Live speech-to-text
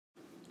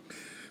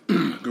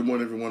Good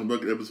morning, everyone.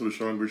 Welcome to episode of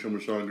Sean Green. I'm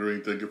with Sean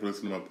Green. Thank you for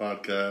listening to my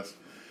podcast.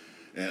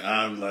 And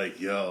I'm like,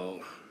 reason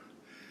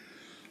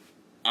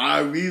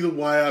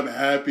why I'm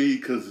happy,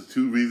 because there's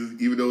two reasons,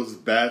 even though it's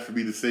bad for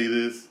me to say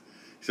this.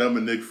 So I'm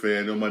a Knicks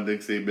fan. I know my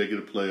Knicks ain't making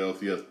the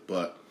playoffs, yes,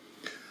 but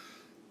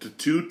the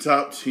two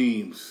top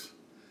teams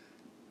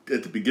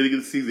at the beginning of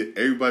the season,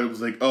 everybody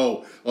was like,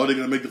 oh, they're going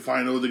to make the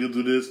finals, they're going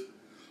to do this,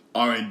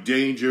 are in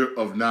danger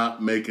of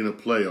not making the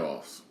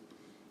playoffs.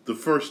 The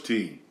first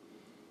team,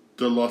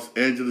 the Los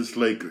Angeles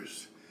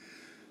Lakers,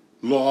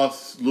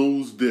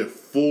 lose their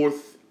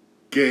fourth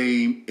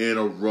game in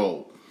a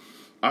row.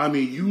 I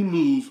mean, you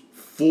lose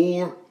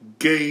 4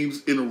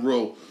 games in a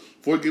row.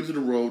 4 games in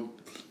a row.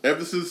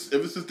 Ever since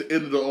the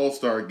end of the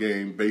All-Star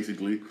game,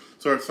 basically.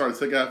 Sorry, the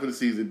second half of the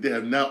season, they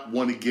have not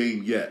won a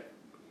game yet.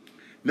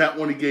 Not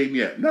won a game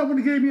yet. They're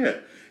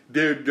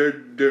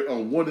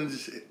on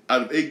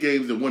out of 8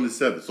 games, they're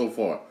 1-7 so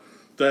far.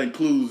 That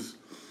includes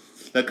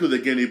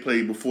the game they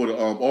played before the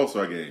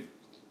All-Star game.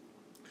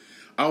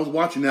 I was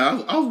watching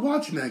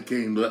that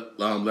game last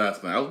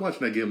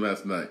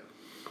night.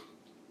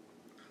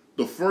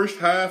 The first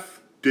half,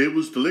 the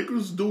Lakers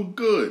was doing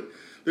good.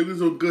 The end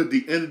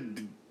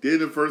of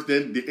the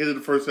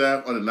first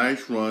half on a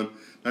nice run.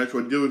 They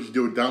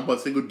were down by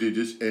single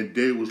digits, and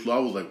I was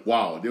like,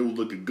 wow, they was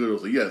looking good. I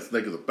was like, yes,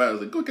 Lakers are back. I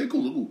was like, okay,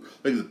 cool,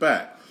 Lakers are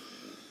back.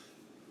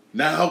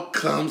 Now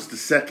comes the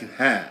second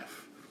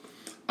half.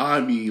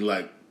 I mean,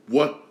 like,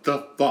 what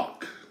the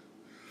fuck?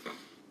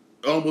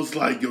 Almost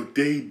like,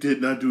 they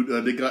did not do.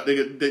 They got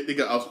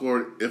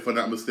outscored, if I'm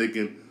not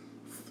mistaken,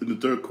 in the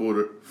third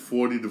quarter,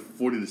 40 to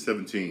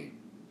 17.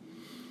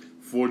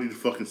 40 to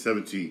fucking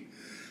 17.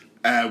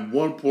 At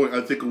one point,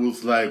 I think it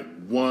was like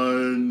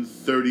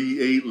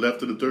 1:38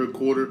 left in the third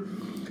quarter.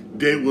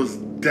 They was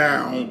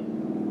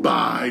down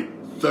by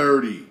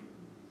 30.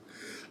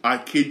 I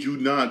kid you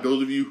not.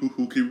 Those of you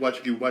who can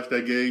watch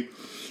that game,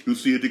 you'll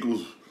see. I think it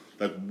was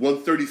like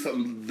 1:30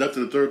 something left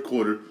in the third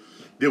quarter.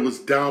 They was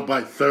down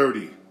by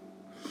 30.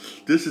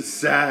 This is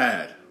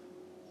sad.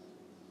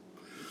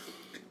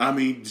 I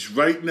mean,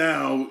 right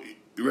now,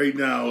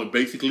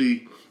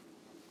 basically,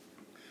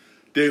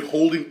 they're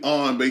holding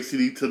on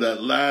basically to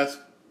that last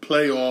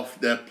playoff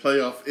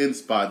end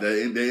spot, that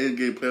end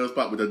game playoff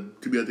spot, which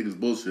to me I think is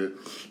bullshit.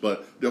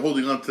 But they're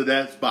holding on to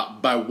that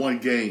spot by 1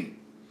 game.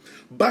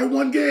 By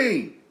 1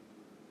 game.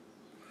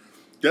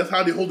 That's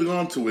how they're holding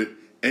on to it.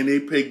 And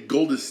they play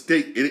Golden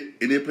State,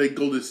 and they play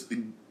Golden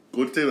State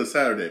on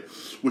Saturday,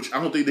 which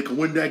I don't think they can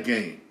win that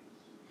game.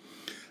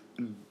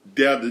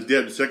 They have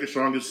the second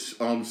strongest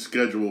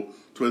schedule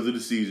towards the end of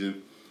the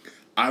season.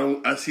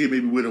 I see it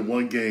maybe winning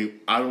 1 game.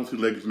 I don't see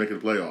the Lakers making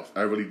the playoffs.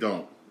 I really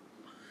don't.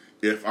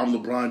 If I'm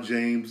LeBron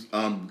James,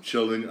 I'm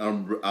chilling.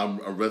 I'm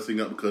resting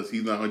up because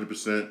he's not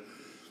 100%.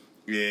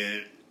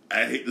 And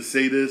I hate to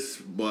say this,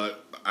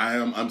 but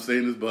I'm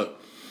saying this, but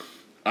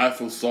I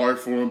feel sorry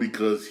for him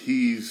because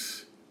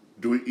he's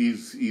doing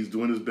his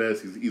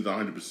best. He's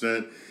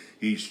 100%.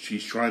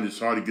 He's trying his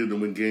hard to get them to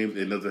win games,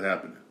 and it doesn't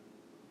happen.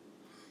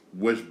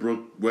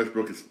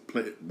 Westbrook is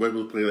playing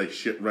like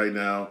shit right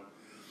now,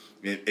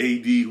 and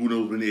AD, who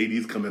knows when AD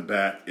is coming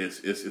back? It's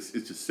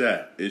just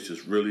sad. It's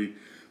just really,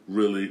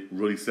 really,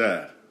 really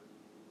sad.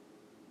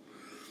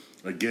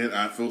 Again,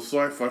 I feel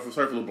sorry for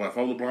LeBron. If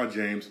I'm LeBron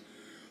James,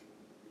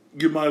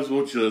 you might as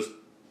well just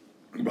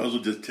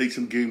take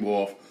some game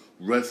off,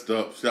 rest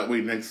up, so that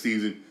way next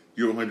season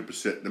you're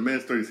 100%. The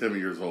man's 37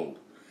 years old.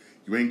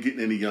 You ain't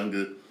getting any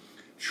younger.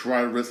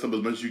 Try to rest up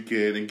as much as you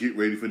can and get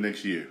ready for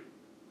next year.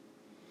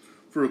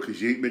 For real,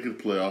 because you ain't making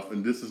the playoff,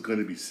 and this is going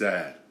to be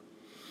sad.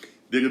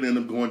 They're going to end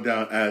up going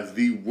down as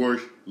the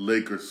worst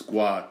Lakers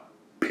squad,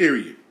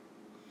 period.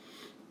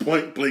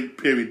 Point blank,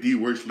 period. The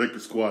worst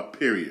Lakers squad,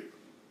 period.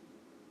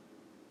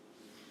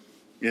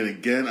 And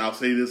again, I'll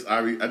say this.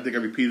 I think I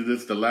repeated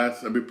this. I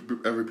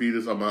repeated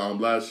this on my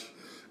last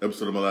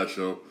episode of my last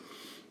show,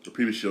 the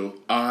previous show.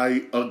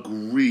 I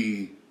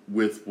agree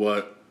with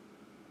what.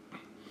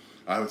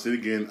 I would say it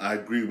again. I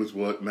agree with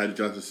what Magic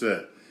Johnson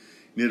said.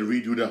 You need to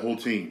redo that whole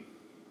team.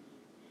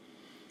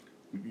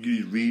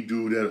 You need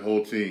to redo that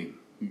whole team.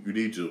 You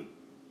need to.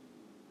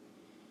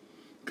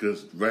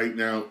 Because right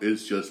now,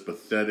 it's just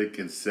pathetic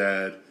and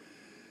sad.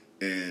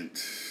 And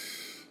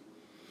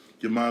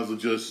you might as well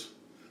just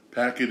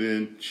pack it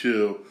in,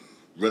 chill,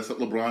 rest up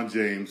LeBron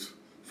James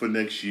for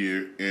next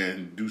year,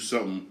 and do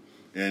something.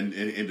 And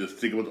just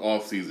think about the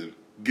offseason.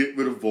 Get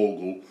rid of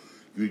Vogel.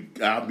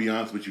 I'll be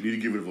honest with you, you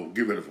need to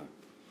get rid of him.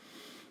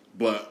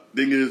 But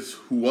thing is,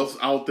 who else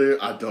out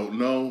there? I don't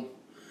know.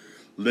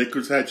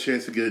 Lakers had a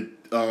chance to get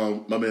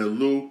my man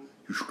Lou.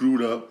 You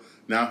screwed up.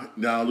 Now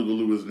look at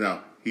Lou is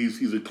now.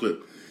 He's a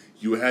clip.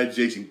 You had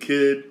Jason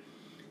Kidd.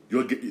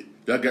 Y'all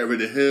got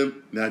rid of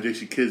him. Now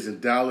Jason Kidd's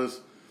in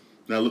Dallas.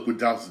 Now look what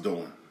Dallas is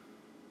doing.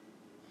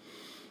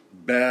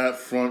 Bad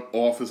front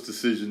office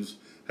decisions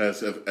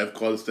have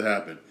caused this to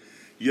happen.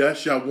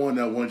 Yes, y'all won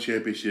that 1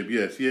 championship.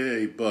 Yes,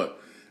 yay. But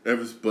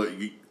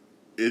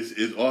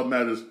it all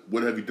matters.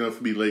 What have you done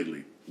for me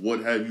lately?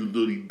 What have you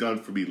literally done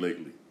for me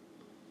lately?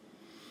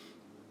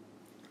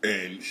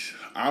 And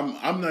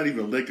I'm not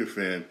even a Laker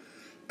fan.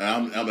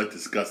 And I'm like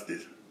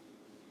disgusted.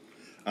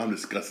 I'm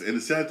disgusted. And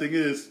the sad thing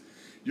is,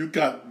 you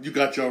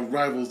got your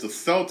rivals, the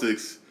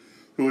Celtics,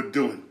 who are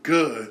doing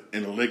good,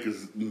 and the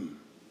Lakers.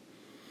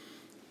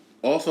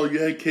 Also, you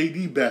had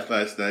KD back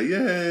last night.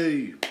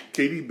 Yay!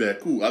 KD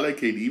back. Cool. I like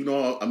KD, even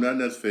though I'm not a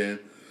Nets fan,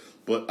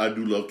 but I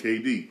do love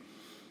KD.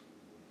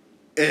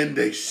 And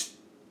they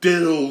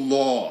still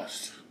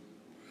lost.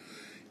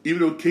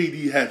 Even though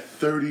KD had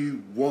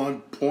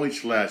 31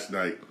 points last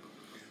night.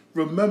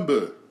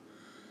 Remember,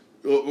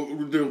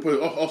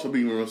 also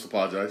being remiss,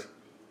 apologize.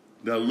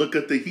 Now look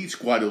at the Heat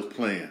squad that was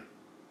playing.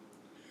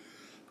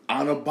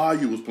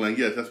 Adebayo was playing.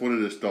 Yes, that's one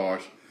of their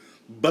stars.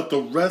 But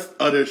the rest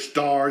of their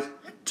stars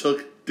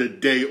took the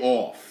day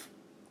off.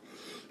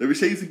 Let me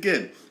say this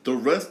again. The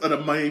rest of the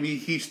Miami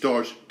Heat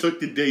stars took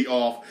the day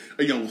off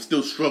and were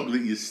still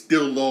struggling. You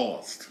still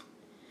lost.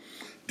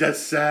 That's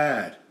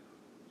sad.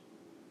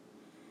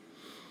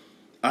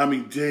 I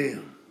mean,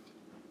 damn.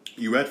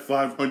 You're at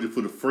 500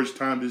 for the first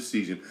time this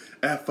season.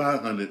 At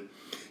 500,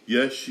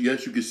 yes, you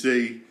could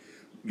say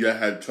you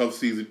had a tough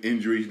season,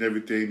 injuries and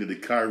everything, the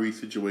Kyrie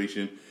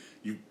situation.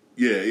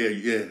 Yes,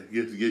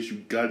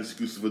 you got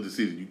excuses for the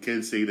season. You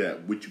can say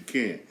that, which you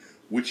can.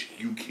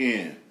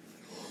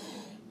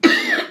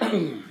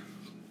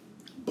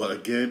 But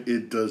again,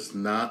 it does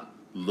not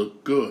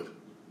look good.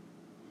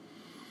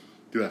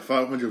 They're at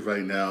 500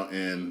 right now,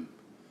 and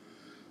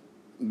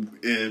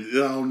I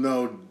don't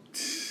know.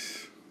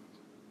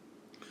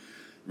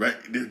 Right,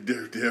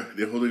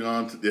 they're holding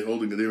on.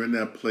 They're in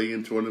that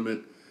play-in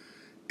tournament,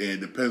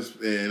 and depends.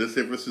 And let's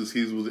say, for instance,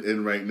 he was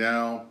in right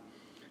now.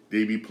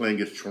 They be playing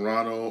against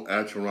Toronto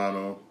at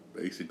Toronto,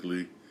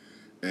 basically,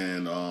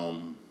 and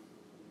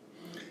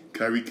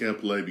Kyrie can't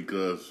play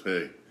because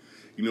hey,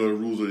 you know the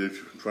rules are they're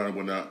trying to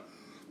win out.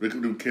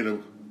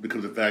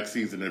 Because of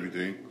vaccines and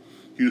everything.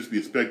 He used to be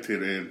a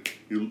spectator, and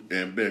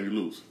bam, you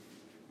lose.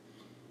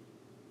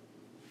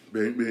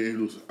 Bam, you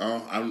lose.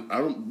 I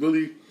don't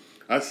really.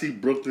 I see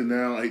Brooklyn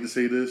now. I hate to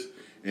say this,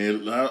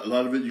 and a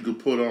lot of it you could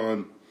put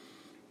on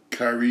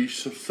Kyrie.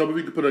 Some of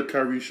it you could put on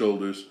Kyrie's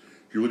shoulders.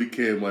 You really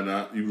can. Why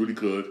not? You really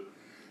could.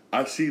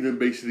 I see them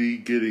basically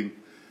getting.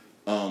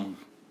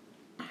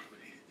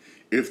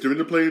 If they're in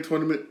the play-in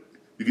tournament,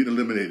 you get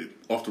eliminated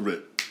off the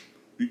rip.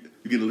 You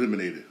get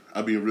eliminated.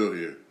 I'm being real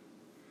here.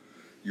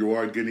 You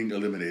are getting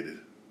eliminated.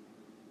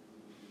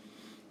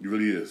 It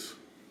really is.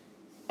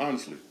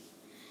 Honestly,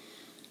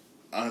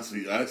 I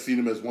see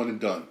them as one and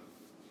done.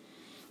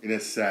 And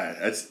that's sad.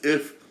 That's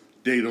if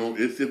they don't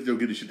get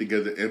the shit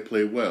together and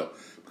play well.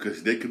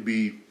 Because they could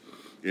be,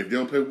 if they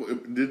don't play,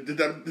 there's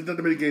not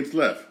that many games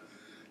left.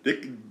 They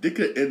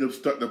could end up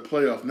starting the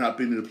playoff, not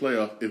being in the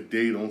playoff if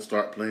they don't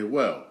start playing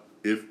well.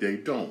 If they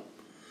don't.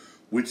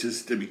 Which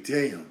is, to be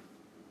damn.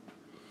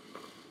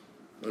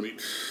 I mean,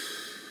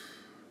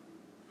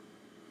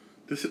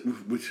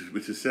 which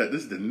is sad.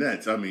 This is the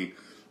Nets. I mean,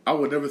 I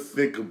would never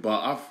think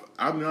about.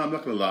 I'm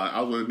not gonna lie.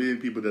 I was one of the many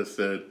people that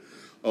said,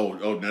 "Oh,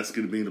 Nets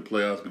gonna be in the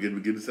playoffs. That's the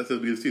beginning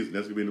of the season.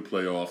 Nets gonna be in the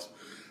playoffs.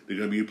 They're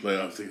gonna be in the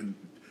playoffs.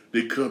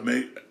 They could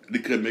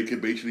make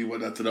it basically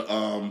went out to the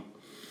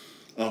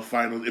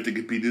finals if they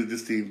could beat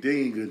this team. They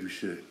ain't gonna do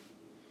shit.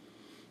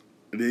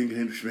 They ain't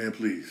gonna do shit, man.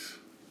 Please,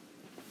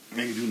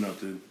 they ain't do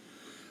nothing.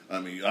 I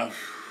mean,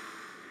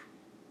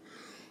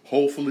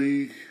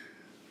 hopefully."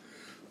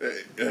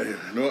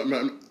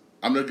 No,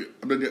 I'm not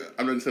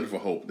excited for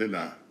hope. They're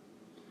not.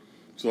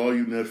 So all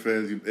you Net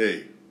fans,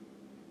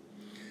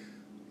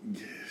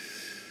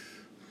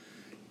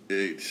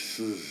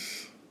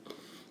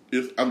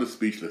 I'm just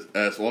speechless.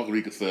 As all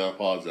we can say, I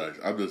apologize.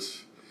 I'm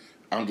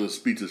just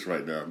speechless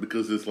right now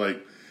because it's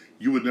like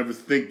you would never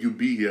think you'd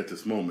be here at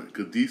this moment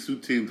because these two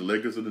teams, the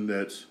Lakers and the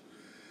Nets,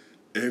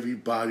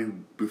 everybody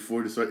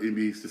before they started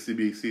the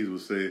NBA season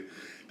was saying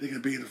they're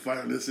gonna be in the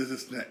final. This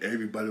is not.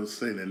 Everybody was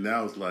saying, and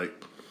now it's like.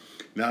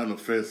 Now in the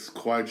first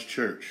quiet as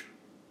church.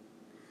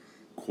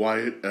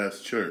 Quiet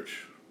as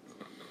church.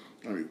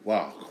 I mean,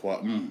 wow.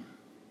 Quiet. I mean,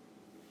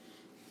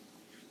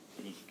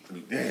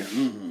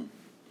 damn.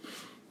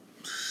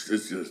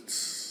 It's just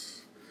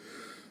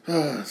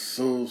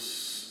so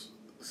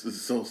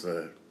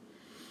sad.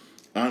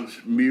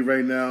 Me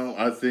right now,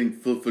 I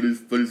think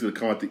Philly's gonna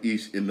come out the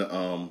East in the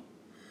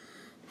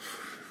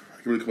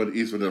really come out the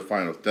East for the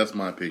finals. That's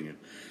my opinion.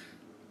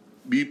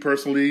 Me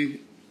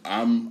personally,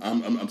 I'm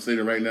saying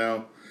it right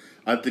now.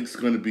 I think it's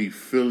going to be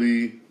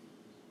Philly.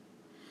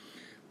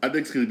 I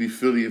think it's going to be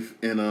Philly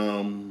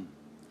and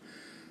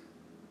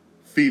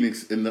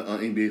Phoenix in the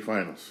NBA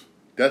Finals.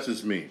 That's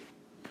just me.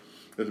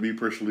 That's me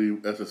personally.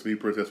 That's just me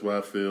personally. That's what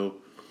I feel.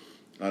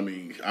 I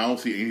mean, I don't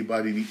see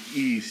anybody in the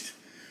East.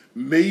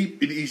 Maybe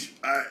in the East.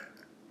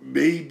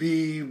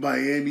 Maybe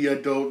Miami. I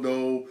don't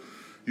know.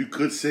 You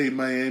could say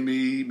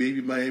Miami.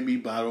 Maybe Miami,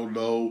 but I don't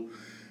know.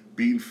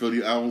 Beating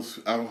Philly, I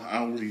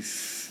don't really.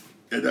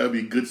 And that would be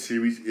a good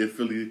series if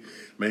Philly,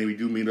 Miami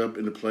do meet up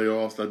in the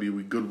playoffs. That'd be a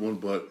good one,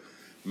 but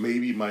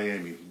maybe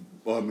Miami.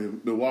 Well, I mean,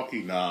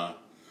 Milwaukee, nah.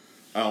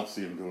 I don't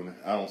see them doing it.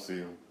 I don't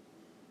see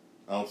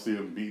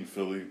them beating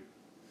Philly.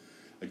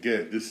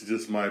 Again, this is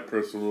just my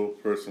personal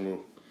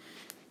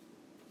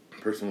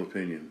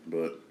opinion,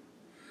 but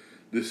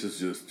this is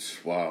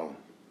just wow.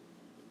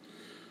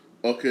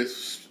 Okay,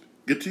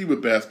 continue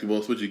with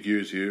basketball. Switching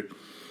gears here.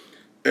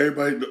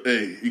 Everybody,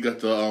 hey, you got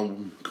the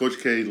Coach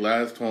K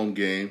last home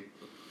game,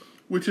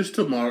 which is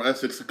tomorrow at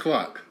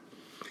 6:00.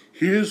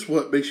 Here's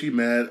what makes you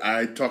mad.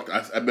 I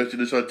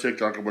mentioned this on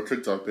TikTok, on my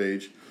TikTok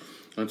page,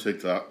 on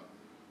TikTok.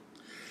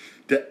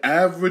 The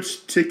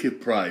average ticket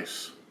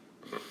price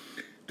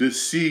to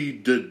see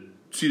the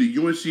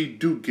UNC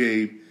Duke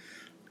game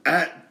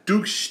at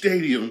Duke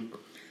Stadium,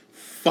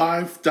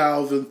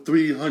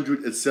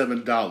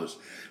 $5,307.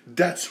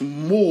 That's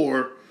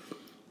more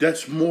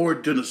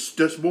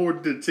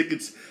than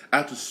tickets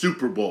at the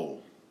Super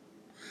Bowl.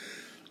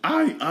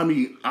 I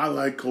mean, I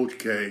like Coach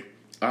K.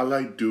 I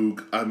like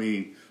Duke. I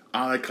mean,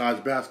 I like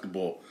college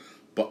basketball,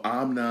 but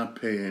I'm not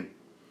paying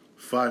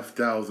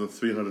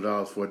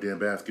 $5,300 for a damn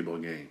basketball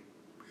game.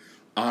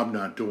 I'm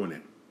not doing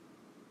it.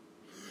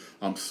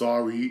 I'm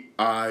sorry,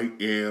 I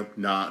am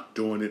not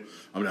doing it.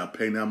 I'm not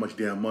paying that much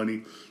damn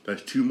money.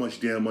 That's too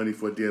much damn money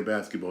for a damn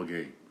basketball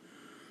game.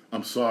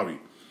 I'm sorry.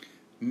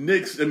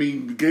 Games at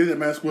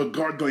Madison Square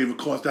Garden don't even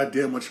cost that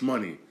damn much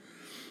money.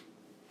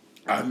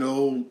 I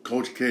know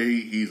Coach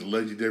K, he's a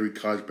legendary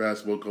college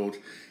basketball coach.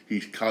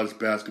 He's college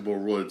basketball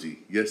royalty.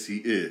 Yes, he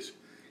is.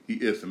 He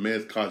is. The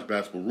man's college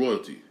basketball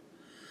royalty.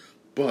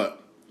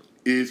 But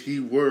is he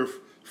worth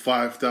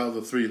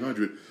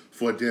 $5,300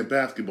 for a damn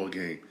basketball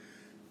game?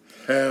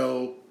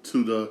 Hell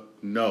to the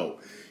no.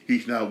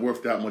 He's not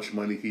worth that much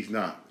money. He's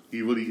not.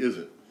 He really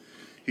isn't.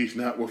 He's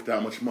not worth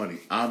that much money.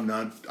 I'm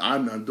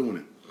not doing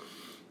it.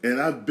 And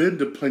I've been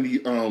to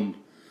plenty UNC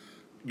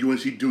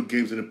Duke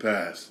games in the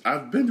past.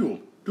 I've been to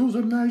them. Those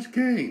are nice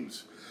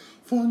games.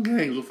 Fun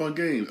games.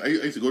 I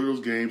used to go to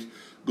those games,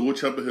 go to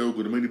Chapel Hill,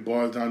 go to many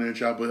bars down there in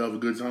Chapel Hill, have a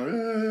good time.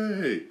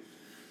 Hey.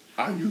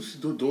 I used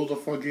to do those are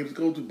fun games to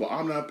go to, but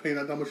I'm not paying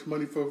that much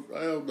money for.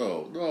 Hell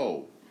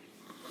no.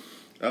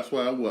 That's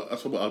why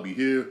I'll be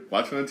here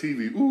watching on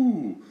TV.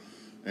 Ooh,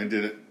 and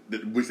then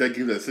which that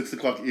gives at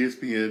 6:00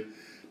 ESPN.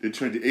 They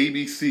turn to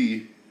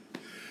ABC.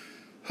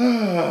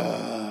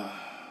 To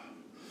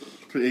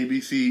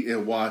ABC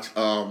and watch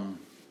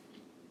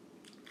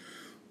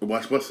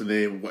what's the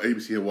name?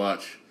 ABC and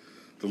watch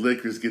the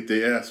Lakers get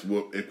their ass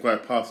whooped and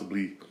quite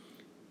possibly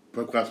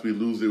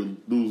lose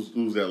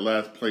that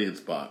last playing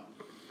spot.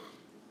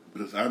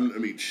 Because I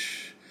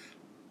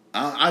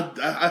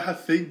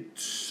think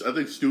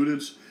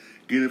students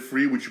get it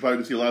free, which you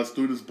probably see a lot of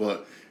students.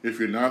 But if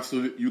you're not a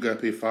student, you gotta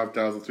pay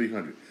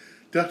 $5,300.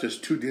 That's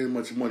just too damn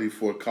much money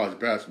for a college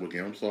basketball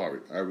game. I'm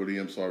sorry. I really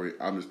am sorry.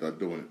 I'm just not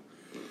doing it.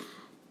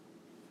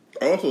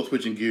 Also,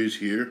 switching gears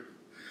here,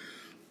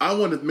 I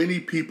want as many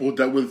people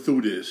that went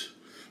through this.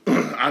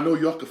 I know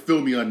y'all can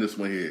feel me on this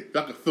one here.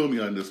 Y'all can feel me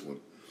on this one.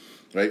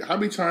 Right? How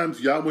many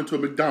times y'all went to a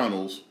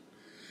McDonald's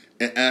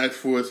and asked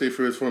for a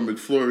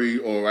McFlurry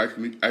or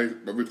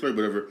McFlurry,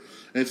 whatever,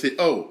 and say,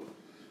 "Oh,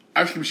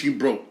 ice cream machine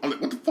broke." I'm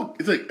like, what the fuck?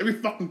 It's like every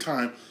fucking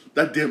time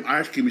that damn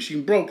ice cream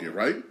machine broke it,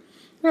 right?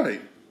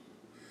 Right.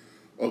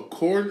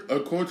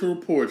 According to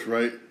reports,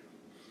 right,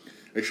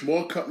 a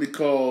small company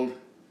called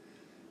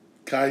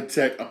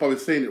Kytech, I'm probably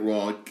saying it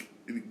wrong,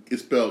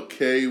 it's spelled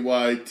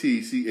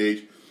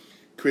Kytch,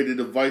 created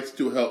a device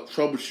to help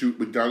troubleshoot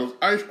McDonald's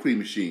ice cream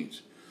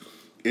machines.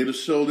 It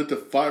is sold at the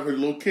 500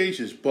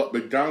 locations, but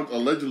McDonald's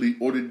allegedly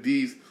ordered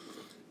these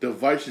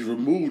devices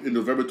removed in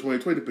November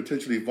 2020,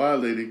 potentially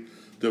violating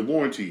their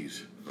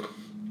warranties.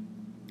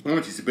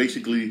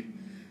 Basically,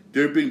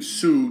 they're being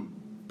sued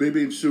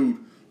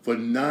for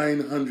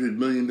 $900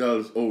 million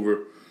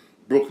over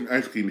broken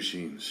ice cream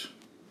machines.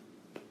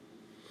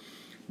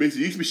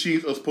 Basically, these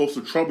machines are supposed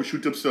to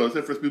troubleshoot themselves.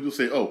 At first, people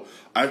say, "Oh,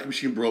 ice cream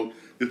machine broke."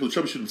 They're supposed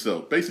to troubleshoot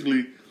themselves.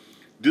 Basically,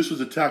 this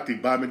was a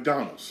tactic by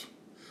McDonald's.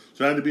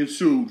 So now they're being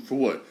sued for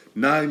what?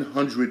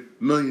 $900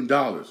 million.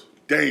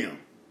 Damn.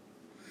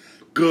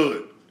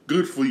 Good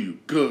for you.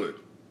 Good.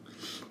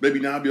 Maybe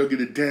now I'll be able to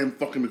get a damn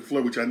fucking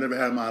McFlurry, which I never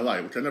had in my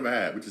life, which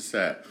is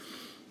sad.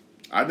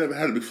 I never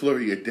had a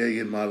McFlurry a day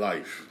in my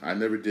life. I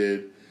never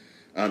did.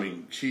 I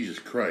mean, Jesus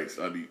Christ.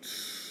 I mean,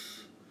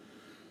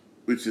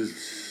 which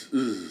is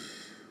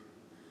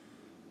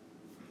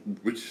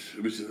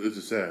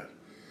sad.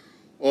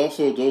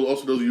 Also,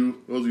 those of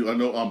you I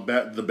know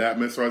the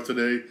Batman starts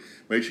today.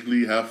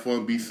 Basically, have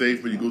fun, be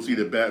safe when you go see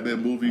the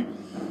Batman movie.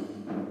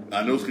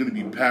 I know it's going to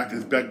be packed.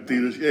 It's back to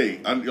theaters. Hey,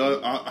 I think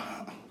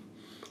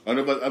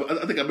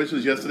I mentioned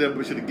this yesterday. I'll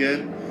mention it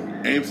again.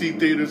 AMC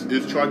Theaters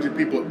is charging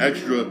people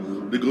extra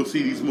to go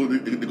see these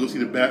movies, to go see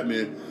the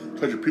Batman,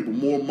 charging people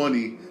more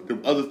money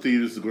than other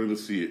theaters are going to go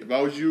see it. If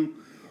I was you,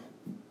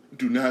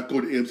 do not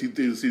go to AMC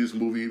Theaters to see this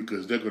movie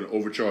because they're going to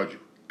overcharge you.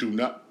 Do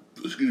not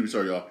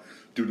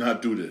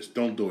do this.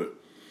 Don't do it.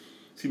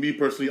 See, me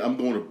personally, I'm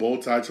going to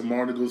Bowtie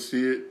tomorrow to go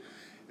see it.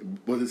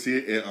 And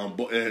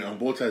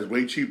Bowtie is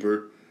way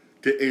cheaper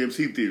than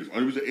AMC Theaters.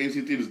 Only reason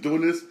AMC Theaters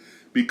doing this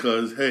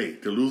because, hey,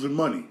 they're losing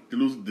money.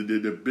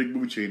 They're big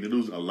movie chain. They're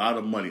losing a lot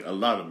of money.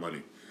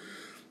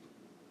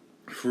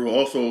 For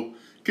also, in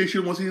case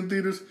you don't want to see it in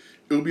theaters,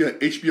 It will be on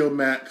HBO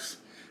Max,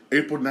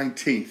 April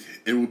 19th.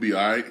 It will be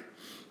alright.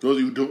 Those of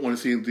you who don't want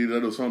to see him theater, I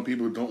know some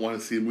people don't want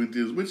to see him with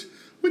this,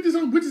 which is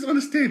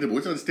understandable.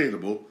 It's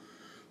understandable.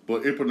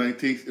 But April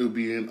 19th, it'll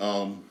be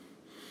on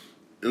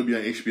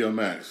HBO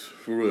Max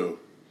for real.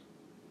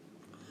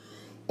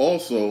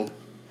 Also,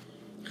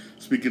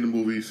 speaking of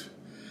movies,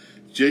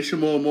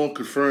 Jason Momoa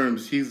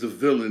confirms he's the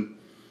villain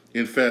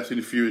in Fast and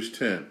the Furious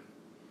 10.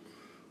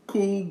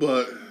 Cool,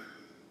 but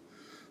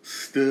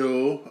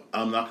still,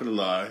 I'm not gonna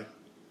lie.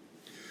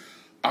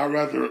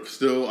 I'm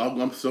still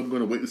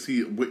gonna wait to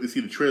see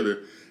the trailer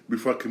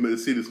before I commit to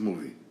see this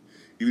movie.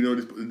 Even though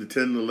the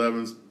 10 and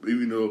 11s,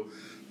 even though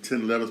 10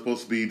 and 11 is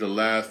supposed to be the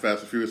last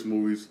Fast and Furious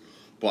movies,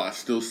 but I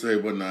still say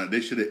whatnot.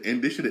 They should have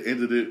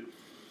ended it.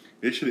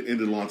 They should have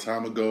ended a long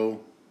time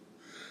ago.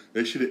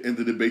 They should have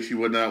ended it basically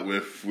whatnot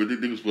with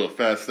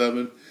Fast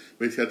 7.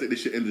 Basically, I think they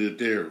should have ended it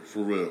there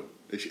for real.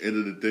 They should have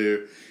ended it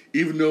there.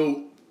 Even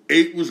though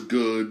 8 was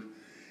good,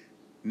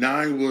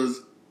 9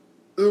 was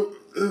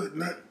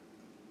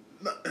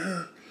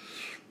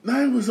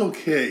 9 was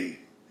okay.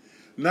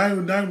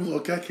 9 was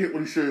okay. I can't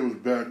really say it was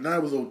bad.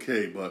 9 was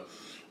okay, but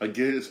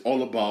again, it's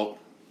all about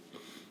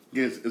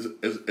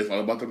it's all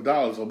about the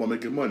dollars. It's all about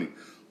making money.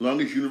 As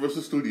long as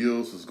Universal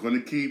Studios is going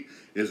to keep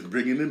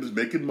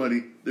making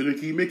money, they're going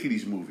to keep making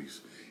these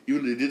movies.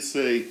 Even though they did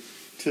say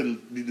the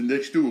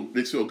next two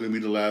are going to be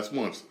the last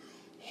ones,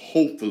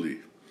 hopefully.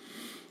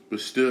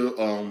 But still,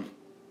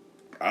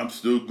 I'm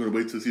still going to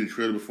wait to see the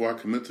trailer before I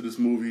commit to this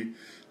movie.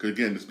 Because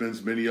again, there's been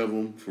many of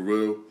them for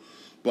real.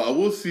 But I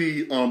will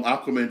see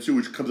Aquaman 2,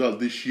 which comes out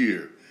this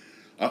year.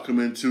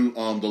 Aquaman 2,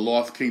 The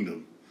Lost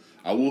Kingdom.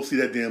 I will see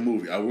that damn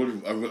movie. I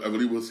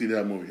really will see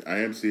that movie. I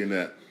am seeing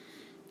that.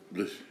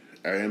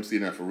 I am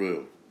seeing that for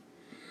real.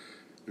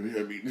 I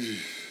mean,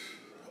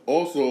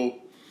 also,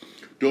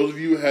 those of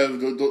you who have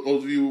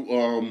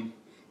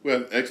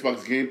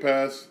Xbox Game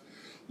Pass,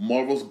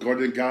 Marvel's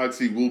Guardians of the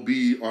Galaxy will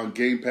be on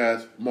Game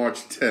Pass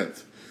March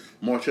 10th.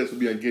 March 10th will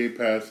be on Game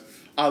Pass.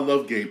 I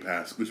love Game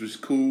Pass, which was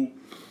cool.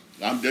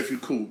 I'm definitely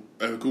cool.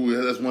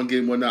 That's one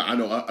game, one night. I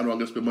know I'm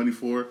gonna spend money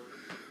for.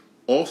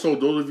 Also,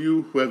 those of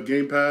you who have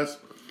Game Pass,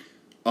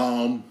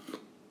 MLB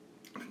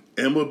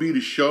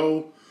The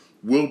Show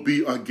will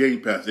be on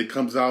Game Pass. It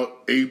comes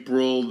out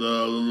April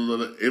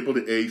the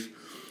 8th,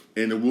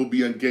 and it will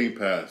be on Game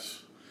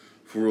Pass.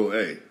 For real,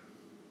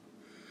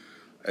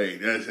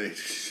 that's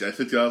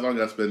 $60 I'm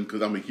gonna spend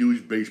because I'm a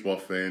huge baseball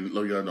fan.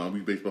 Look, y'all know I'm a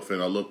huge baseball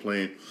fan. I love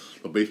playing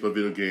baseball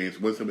video games.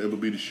 Once I'm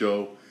MLB The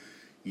Show,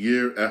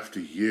 year after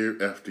year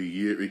after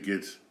year, it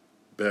gets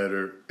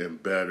better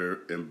and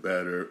better and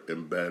better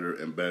and better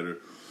and better.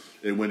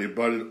 And when they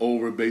brought it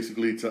over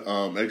basically to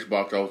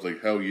Xbox, I was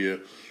like, hell yeah.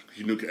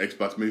 You know,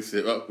 Xbox may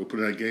say, oh, we'll put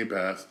it on Game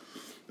Pass.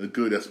 And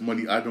good, that's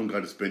money I don't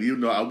got to spend.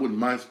 Even though I wouldn't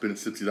mind spending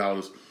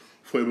 $60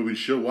 for MLB The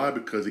Show. Why?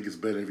 Because it gets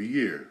better every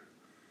year.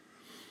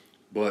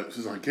 But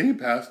since on Game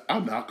Pass,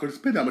 I'm not going to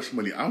spend that much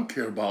money. I don't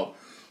care about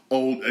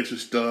old extra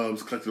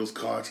stubs, collecting those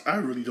cards. I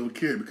really don't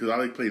care because I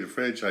like playing the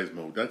franchise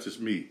mode. That's just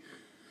me.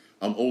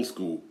 I'm old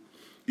school.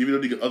 Even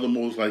though they get other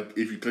modes, like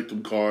if you collect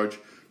them cards,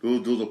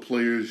 those are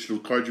players,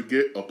 those cards you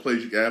get are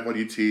players you can have on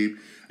your team.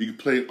 You can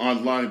play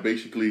online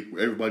basically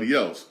with everybody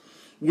else,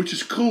 which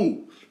is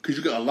cool because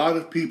you got a lot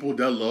of people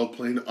that love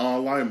playing the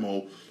online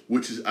mode,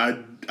 which is, I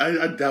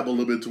dabble a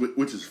little bit into it,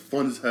 which is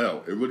fun as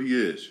hell. It really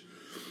is.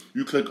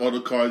 You collect all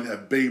the cards,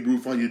 have Babe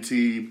Ruth on your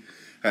team,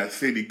 have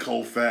Sandy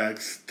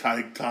Koufax,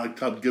 Ty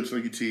Gibson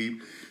on your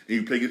team, and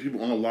you play against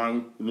people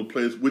online with the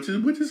players, which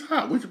is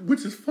hot,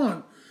 which is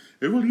fun.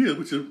 It really is,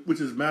 which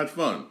is mad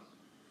fun.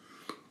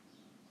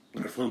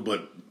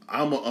 But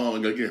I'm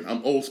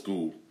old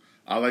school.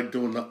 I like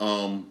doing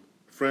the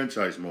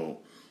franchise mode.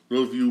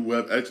 Those of you who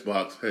have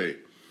Xbox, hey,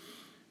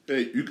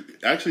 you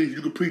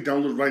can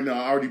pre-download it right now.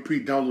 I already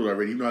pre-downloaded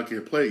already. Even though I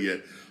can't play it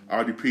yet, I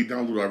already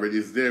pre-downloaded already.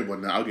 It's there,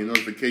 but now I'll get a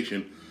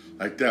notification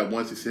like that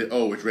once it said,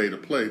 "Oh, it's ready to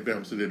play."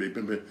 Bam, so there,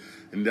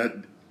 and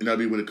that'll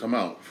be when it come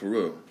out for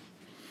real.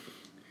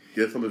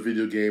 Yes, I'm a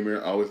video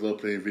gamer. I always love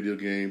playing video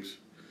games.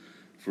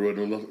 For real,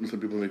 don't let some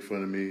people make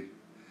fun of me.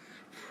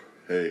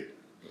 Hey,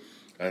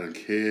 I don't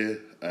care.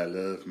 I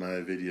love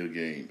my video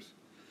games.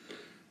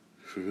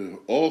 For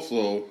real.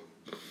 Also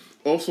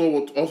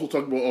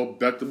talk about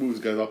back to movies,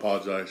 guys. I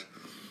apologize.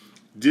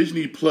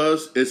 Disney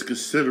Plus is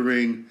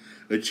considering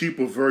a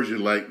cheaper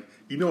version. Like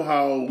you know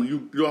how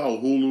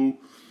Hulu,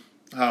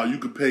 how you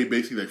could pay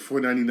basically like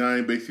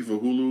 $4.99 basically for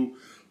Hulu,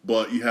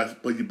 but you have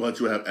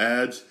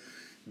ads.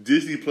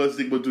 Disney Plus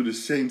think will do the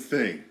same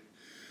thing,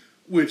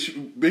 which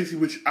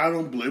I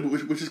don't blame,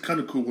 which is kind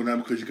of cool now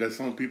because you got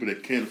some people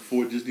that can't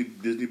afford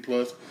Disney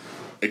Plus,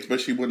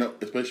 especially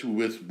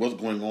with what's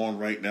going on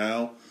right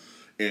now,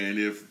 and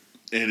if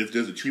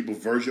there's a cheaper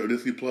version of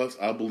Disney Plus,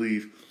 I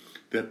believe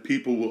that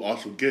people will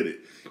also get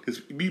it.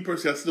 Because me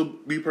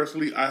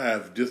personally, I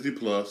have Disney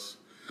Plus,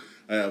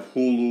 I have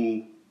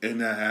Hulu,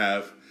 and I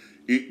have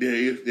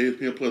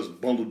ESPN Plus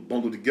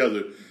bundled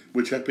together,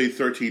 which I paid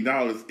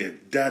 $13, and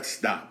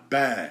that's not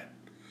bad.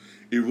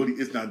 It really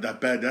is not that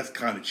bad. That's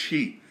kind of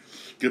cheap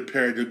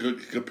compared to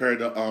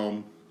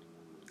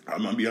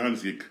I'm gonna be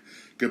honest with you,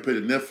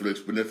 compared to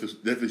Netflix, but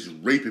Netflix is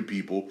raping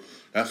people.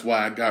 That's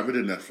why I got rid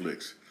of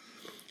Netflix.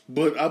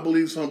 But I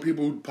believe some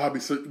people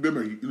probably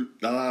remember.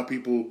 A lot of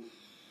people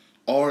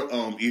are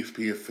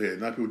ESPN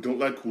fans. A lot of people don't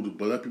like Hulu,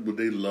 but a lot of people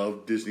they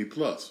love Disney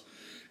Plus.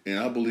 And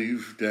I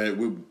believe that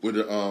with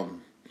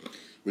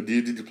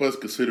Disney Plus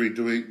considering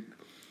doing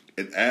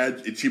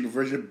a cheaper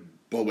version,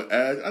 but with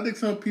ads, I think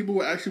some people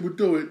will actually would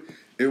do it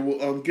and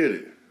will get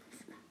it.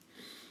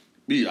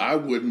 Me, I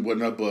wouldn't,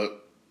 whatnot, but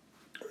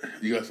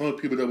you got some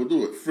people that will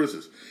do it. For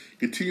instance,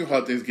 continue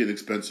how things get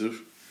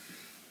expensive.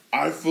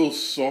 I feel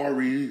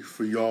sorry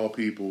for y'all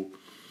people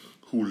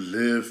who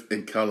live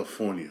in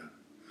California.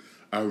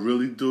 I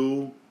really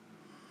do.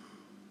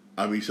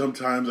 I mean,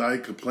 sometimes I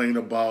complain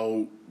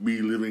about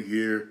me living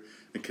here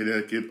in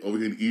Connecticut, over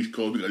here in the East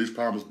Coast. We got these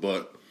problems,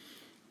 but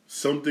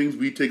some things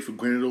we take for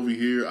granted over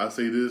here, I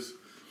say this,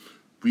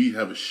 we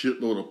have a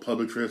shitload of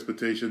public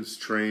transportations,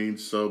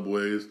 trains,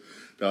 subways,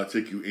 that'll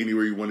take you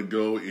anywhere you want to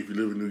go. If you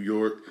live in New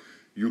York,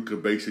 you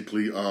could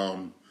basically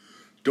don't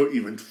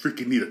even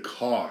freaking need a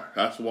car.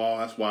 That's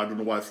why I don't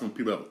know why some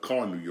people have a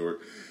car in New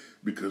York,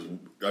 because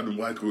I don't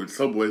know why go in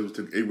subways will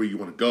take anywhere you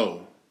want to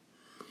go.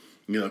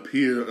 You know, up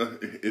here,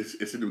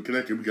 it's in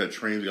Connecticut. We got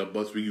trains, we got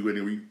buses,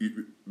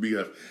 we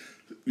have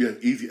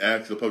easy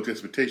access to public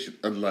transportation.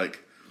 Unlike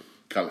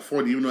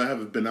California, even though I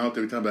haven't been out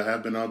there, every time I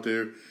have been out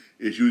there,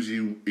 it's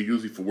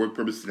usually for work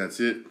purposes, and that's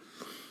it.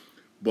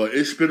 But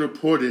it's been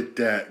reported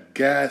that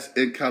gas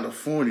in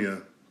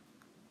California,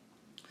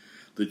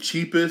 the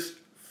cheapest,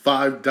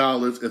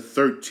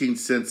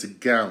 $5.13 a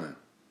gallon.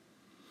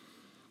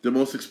 The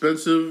most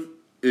expensive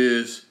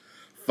is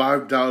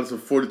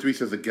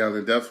 $5.43 a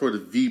gallon. That's for the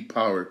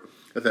V-Power.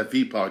 That's that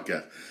V-Power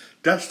gas.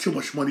 That's too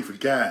much money for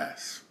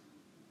gas.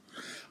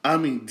 I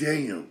mean,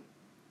 damn.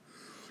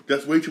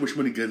 That's way too much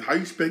money, guys. How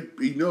you expect,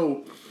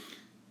 people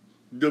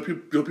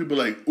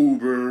like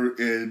Uber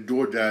and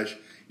DoorDash,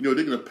 they're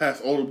going to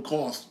pass all them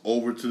costs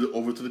over to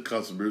the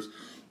customers,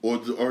 or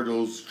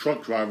those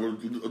truck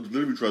drivers,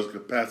 delivery trucks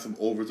can pass them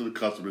over to the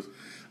customers.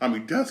 I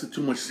mean, that's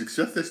too much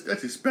success.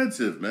 That's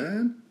expensive,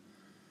 man.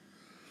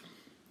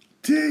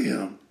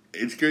 Damn.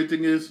 And the scary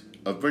thing is,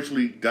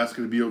 eventually, that's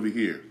going to be over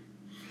here.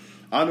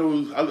 I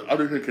know,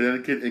 other than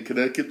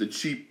Connecticut,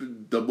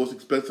 the most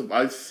expensive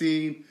I've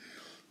seen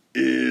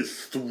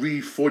is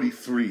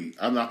 $3.43.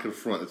 I'm not going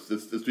to front. It's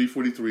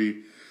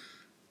 $3.43,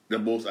 the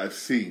most I've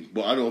seen.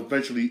 But I know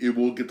eventually it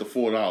will get to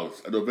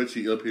 $4. I know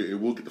eventually up here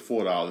it will get to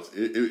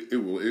 $4. It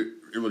will. It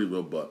really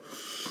will. But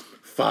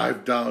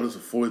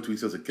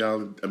 $5.43 a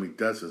gallon. I mean,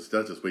 that's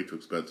just way too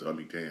expensive. I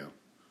mean, damn.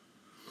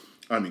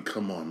 I mean,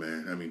 come on,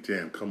 man. I mean,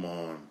 damn. Come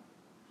on.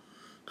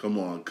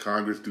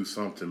 Congress, do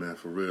something, man,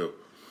 for real.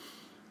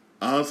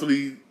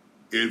 Honestly,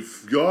 I'm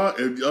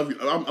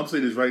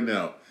saying this right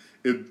now.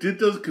 If it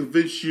doesn't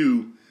convince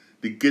you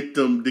to get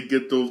those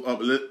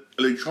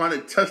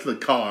electronic Tesla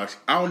cars,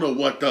 I don't know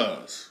what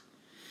does.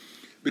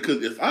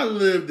 Because if I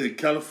lived in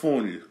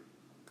California,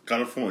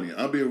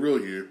 I'm being real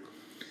here,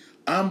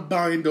 I'm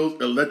buying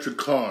those electric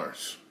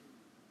cars.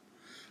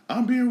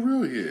 I'm being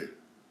real here.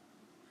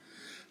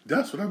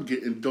 That's what I'm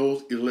getting,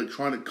 those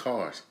electronic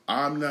cars.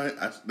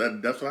 That's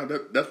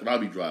what I'll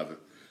be driving.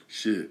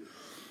 Shit.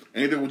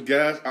 Anything with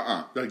gas?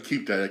 I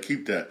keep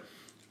that.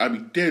 I'd be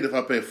dead if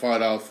I paid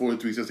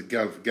 $5.43 a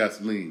gallon for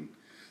gasoline.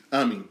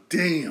 I mean,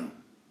 damn.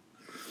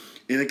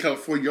 And in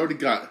California, you already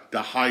got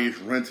the highest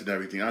rents and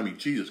everything. I mean,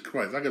 Jesus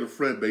Christ. I got a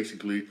friend,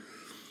 basically,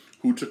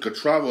 who took a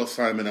travel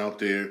assignment out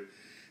there,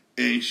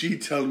 and she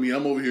telling me,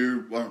 I'm over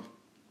here,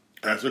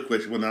 ask her a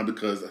question now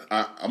because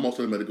I'm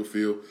also in the medical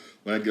field.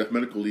 When I get off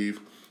medical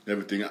leave and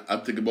everything,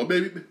 I'm thinking about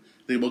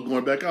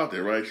going back out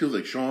there, right? She was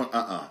like, Sean,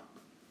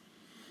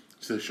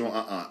 She said,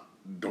 Sean,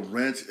 the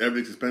rents,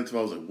 everything's expensive.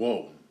 I was like,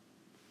 whoa.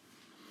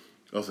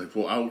 I was like,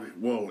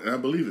 whoa, and I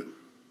believe it.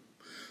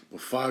 But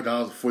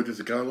 $5.40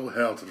 a gallon, oh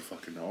hell to the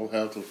fucking no. Oh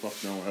hell to the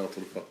fuck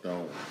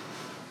no.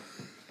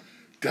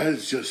 That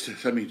is just,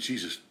 I mean,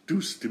 Jesus,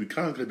 to be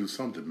kind of gotta do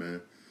something,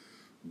 man.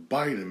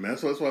 Biden, man.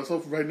 So that's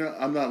why, right now,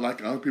 I'm not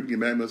like, other people get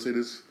mad when I say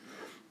this.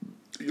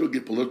 You'll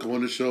get political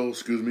on the show,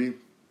 excuse me.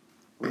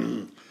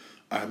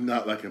 I'm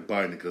not liking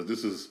Biden because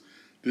this is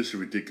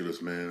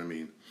ridiculous, man. I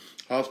mean,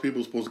 how's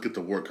people supposed to get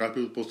to work? How are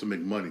people supposed to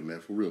make money, man,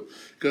 for real?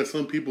 Because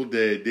some people,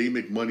 they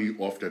make money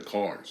off their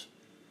cars.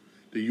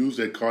 They use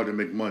their car to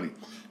make money.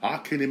 How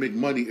can they make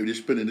money if they're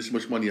spending this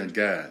much money on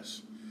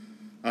gas?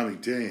 I mean,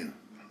 damn.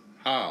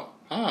 How?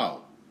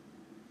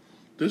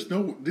 There's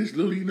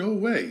literally no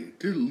way.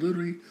 There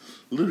literally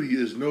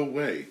is no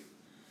way.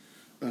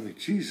 I mean,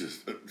 Jesus.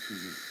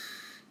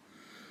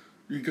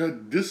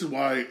 This is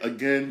why,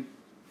 again,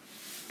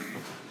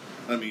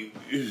 I mean,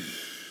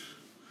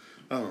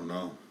 I don't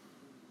know.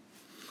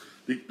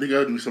 They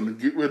gotta do something.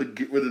 Get rid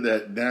of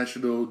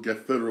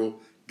that federal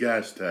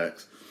gas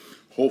tax.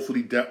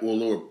 Hopefully that will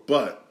lower.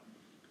 But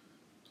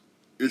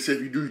it said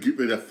if you do get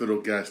rid of that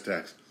federal gas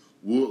tax,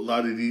 will a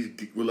lot of these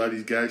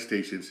gas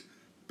stations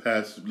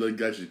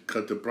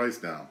cut the price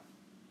down?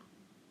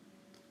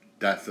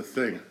 That's the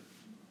thing.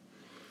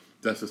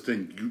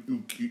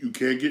 You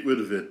can't get rid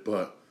of it,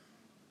 but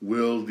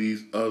will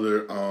these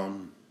other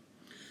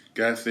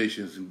gas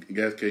stations,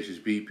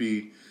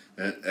 BP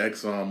and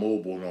Exxon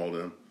Mobil and all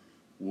them,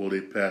 will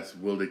they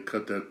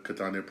cut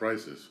down their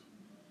prices?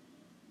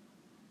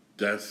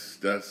 That's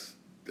the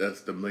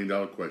 $1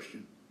 million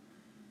question.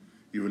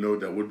 Even though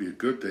that would be a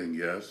good thing,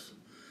 yes.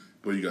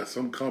 But you got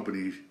some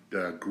companies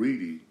that are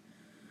greedy,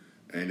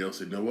 and they'll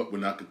say, you know what, we're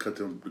not going to cut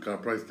the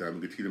price down. We're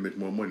going to continue to make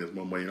more money. There's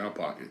more money in our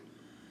pocket.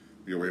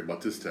 We don't worry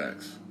about this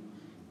tax.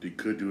 They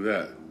could do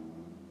that.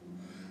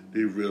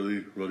 They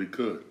really, really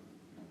could.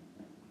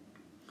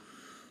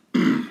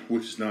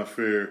 Which is not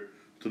fair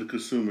to the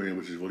consumer, and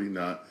which is really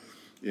not.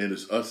 And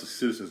it's us as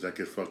citizens that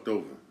get fucked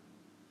over.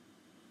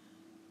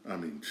 I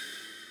mean,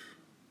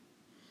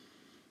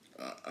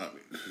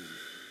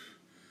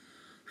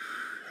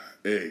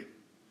 hey,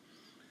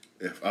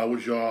 if I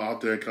was y'all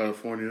out there in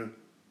California,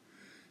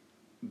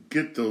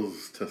 get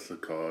those Tesla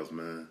cars,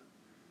 man.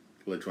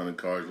 Electronic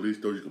cars. At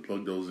least those you can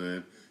plug those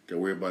in. Can't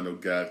worry about no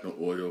gas, no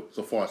oil.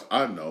 So far as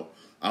I know,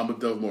 I'm a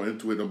delve more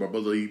into it. My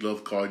brother, he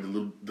loves cars, a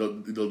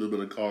little bit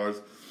of cars.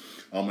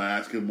 I'm gonna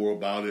ask him more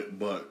about it.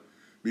 But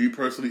me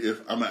personally, if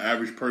I'm an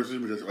average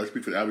person, which I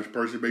speak for the average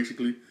person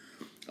basically,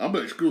 I'm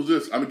gonna screw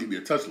this. I'm gonna get me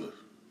a Tesla,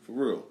 for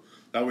real.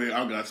 That way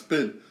I'm gonna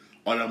spend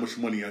all that much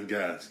money on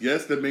gas.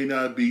 Yes, that may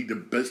not be the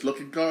best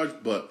looking cars,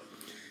 but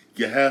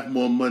you have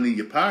more money in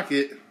your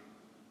pocket.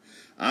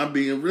 I'm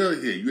being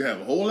real here. You have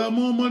a whole lot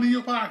more money in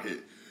your pocket.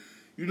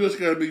 You just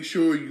gotta make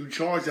sure you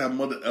charge that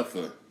mother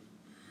effer.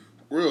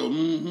 Real,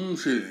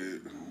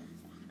 shit.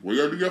 When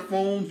you do your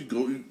phones, you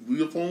go with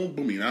your phone,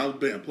 boom, you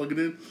out there and plug it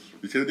in.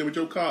 You take it there with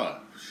your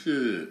car.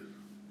 Shit,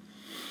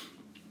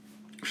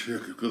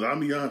 because I'll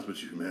be honest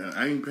with you, man.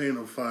 I ain't paying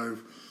no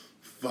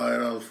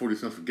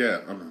 $5.40 for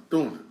gas. I'm not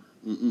doing it.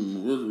 I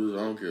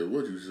don't care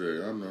what you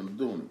say. I'm not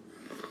doing it.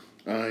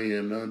 I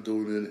am not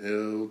doing it.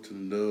 Hell to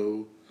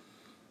no.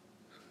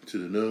 To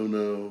the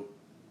no.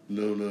 I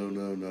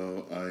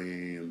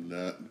am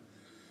not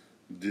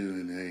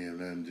doing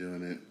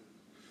it.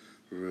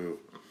 For real.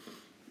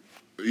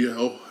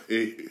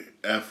 Hey,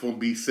 have fun.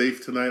 Be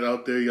safe tonight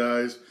out there,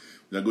 guys.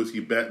 When I go see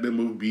Batman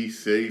movie, be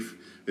safe.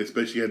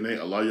 Especially at night.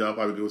 A lot of y'all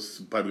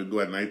probably go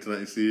at night tonight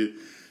and see it.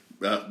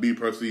 Me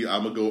personally,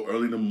 I'm going to go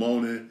early in the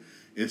morning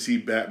and see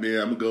Batman.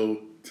 I'm going to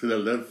go to the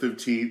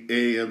 11:15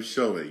 a.m.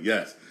 showing.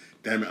 Yes.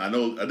 Damn it. I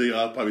know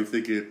y'all probably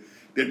thinking,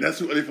 that's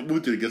too early for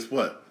movie theater. Guess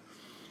what?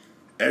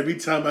 Every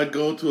time I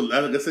go to,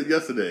 like I said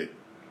yesterday,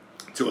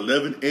 to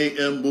 11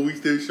 a.m. movie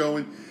theater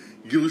showing,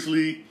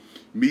 usually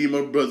me and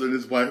my brother and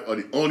his wife are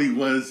the only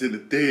ones in the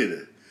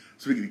theater.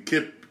 So we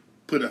can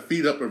put our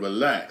feet up and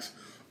relax.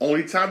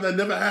 Only time that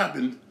never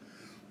happened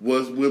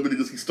was when we went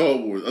to see Star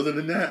Wars. Other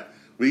than that,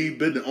 we've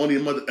been the only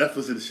mother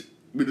effers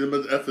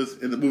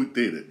in the movie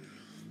theater.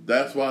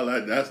 That's why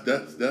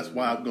that's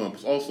why I'm going.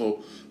 But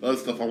also, other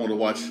stuff I want to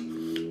watch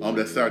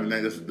that Saturday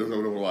night. That's what I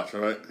want to watch,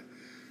 all right?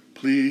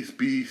 Please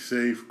be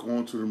safe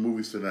going to the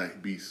movies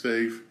tonight. Be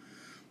safe.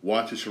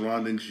 Watch your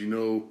surroundings. You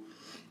know,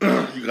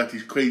 you got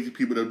these crazy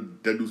people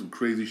that do some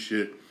crazy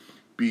shit.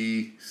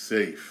 Be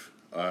safe,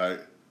 all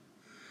right?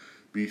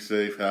 Be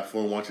safe. Have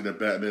fun watching that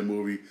Batman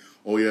movie.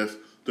 Oh, yes,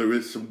 there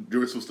is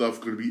some stuff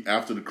going to be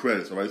after the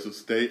credits, all right? So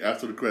stay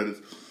after the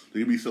credits.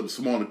 There'll be something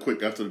small and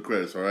quick after the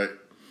credits, all right?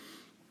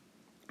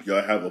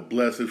 Y'all have a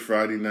blessed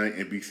Friday night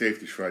and be safe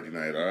this Friday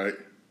night, all right?